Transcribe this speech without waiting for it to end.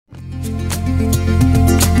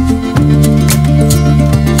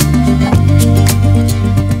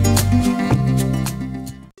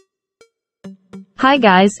Hi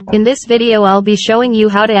guys, in this video I'll be showing you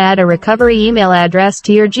how to add a recovery email address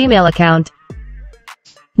to your Gmail account.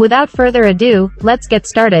 Without further ado, let's get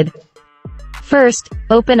started. First,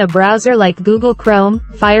 open a browser like Google Chrome,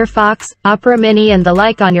 Firefox, operamini and the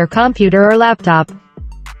like on your computer or laptop.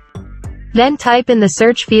 Then type in the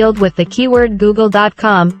search field with the keyword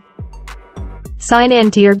google.com. Sign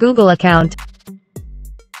in to your Google account.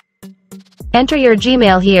 Enter your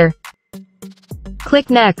Gmail here.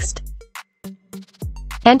 Click Next.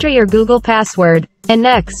 Enter your Google password, and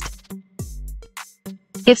Next.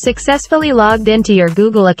 If successfully logged into your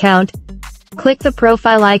Google account, click the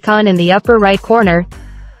profile icon in the upper right corner.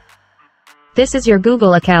 This is your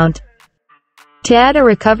Google account. To add a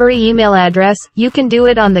recovery email address, you can do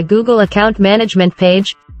it on the Google Account Management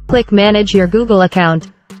page. Click Manage your Google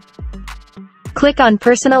account. Click on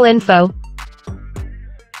Personal Info.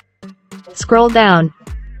 Scroll down.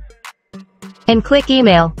 And click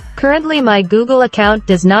Email. Currently my Google account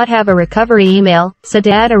does not have a recovery email, so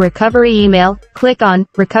to add a recovery email, click on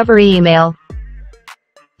Recovery Email.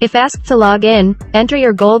 If asked to log in, enter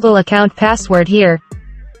your Google account password here.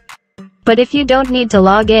 But if you don't need to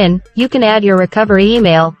log in, you can add your recovery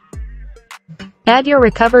email. Add your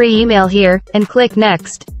recovery email here, and click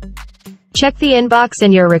Next. Check the inbox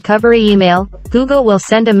in your recovery email. Google will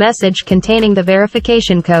send a message containing the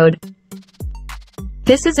verification code.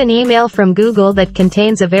 This is an email from Google that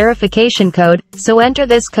contains a verification code, so enter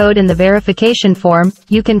this code in the verification form.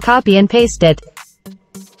 You can copy and paste it.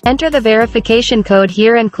 Enter the verification code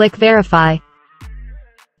here and click Verify.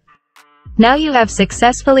 Now you have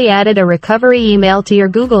successfully added a recovery email to your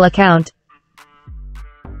Google account.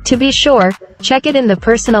 To be sure, check it in the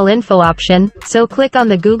Personal Info option, so click on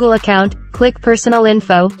the Google account, click Personal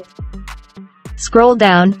Info. Scroll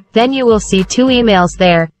down, then you will see two emails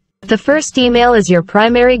there. The first email is your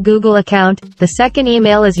primary Google account, the second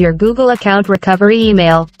email is your Google account recovery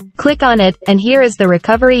email. Click on it, and here is the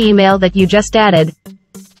recovery email that you just added.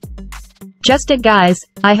 Just it guys,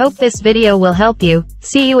 I hope this video will help you.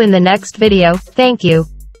 See you in the next video. Thank you.